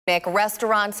Nick,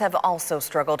 restaurants have also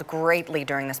struggled greatly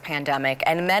during this pandemic,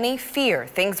 and many fear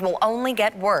things will only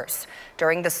get worse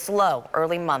during the slow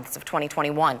early months of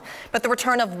 2021. But the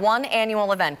return of one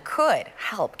annual event could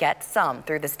help get some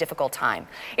through this difficult time.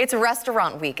 It's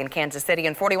Restaurant Week in Kansas City,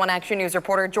 and 41 Action News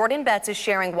reporter Jordan Betts is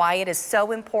sharing why it is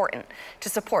so important to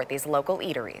support these local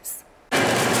eateries.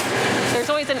 There's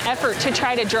always an effort to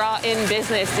try to draw in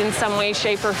business in some way,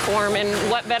 shape, or form, and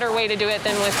what better way to do it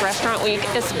than with Restaurant Week,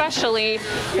 especially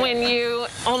when you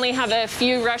only have a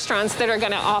few restaurants that are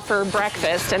going to offer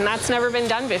breakfast, and that's never been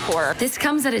done before. This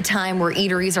comes at a time where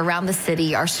eateries around the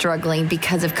city are struggling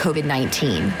because of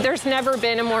COVID-19. There's never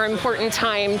been a more important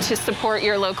time to support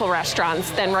your local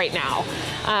restaurants than right now.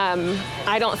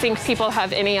 I don't think people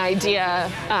have any idea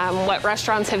what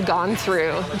restaurants have gone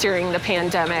through during the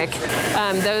pandemic.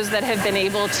 Those that have been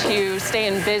able to stay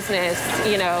in business,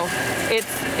 you know,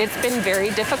 it's been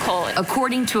very difficult.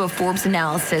 According to a Forbes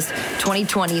analysis,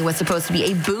 2020 was supposed to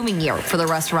be a booming year for the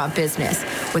restaurant business,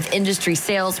 with industry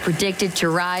sales predicted to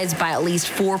rise by at least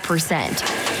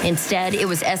 4%. Instead, it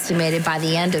was estimated by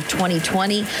the end of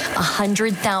 2020,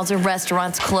 100,000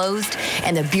 restaurants closed,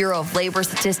 and the Bureau of Labor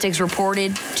Statistics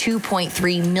reported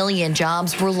 2.3 million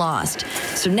jobs were lost.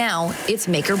 So now it's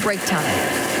make or break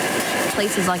time.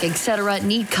 Places like Etc.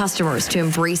 need customers to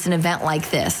embrace an event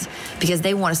like this because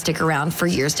they want to stick around for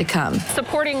years to come.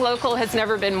 Supporting local has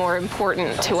never been more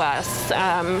important to us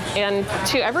and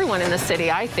to everyone in the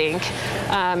city, I think.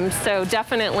 So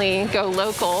definitely go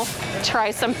local,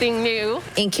 try something new.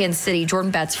 In Kansas City,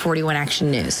 Jordan Betts, 41 Action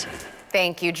News.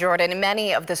 Thank you, Jordan.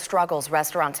 Many of the struggles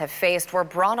restaurants have faced were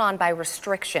brought on by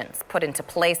restrictions put into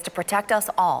place to protect us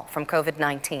all from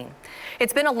COVID-19.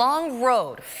 It's been a long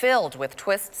road filled with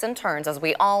twists and turns, as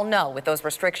we all know, with those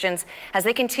restrictions as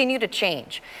they continue to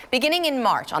change. Beginning in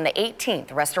March, on the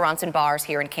 18th, restaurants and bars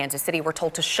here in Kansas City were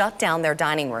told to shut down their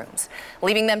dining rooms,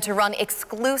 leaving them to run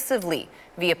exclusively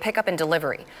via pickup and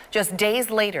delivery. Just days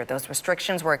later, those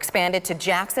restrictions were expanded to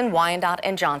Jackson, Wyandotte,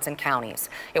 and Johnson counties.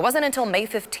 It wasn't until May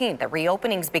 15th that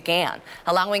reopenings began,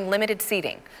 allowing limited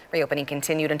seating. Reopening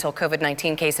continued until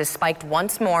COVID-19 cases spiked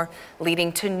once more,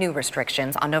 leading to new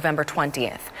restrictions on November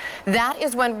 20th. That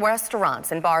is when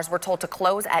restaurants and bars were told to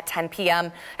close at 10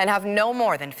 p.m. and have no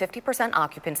more than 50%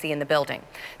 occupancy in the building.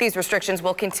 These restrictions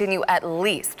will continue at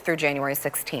least through January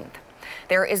 16th.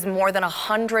 There is more than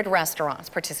 100 restaurants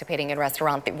participating in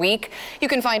Restaurant Week. You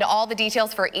can find all the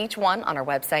details for each one on our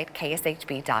website,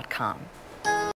 kshb.com.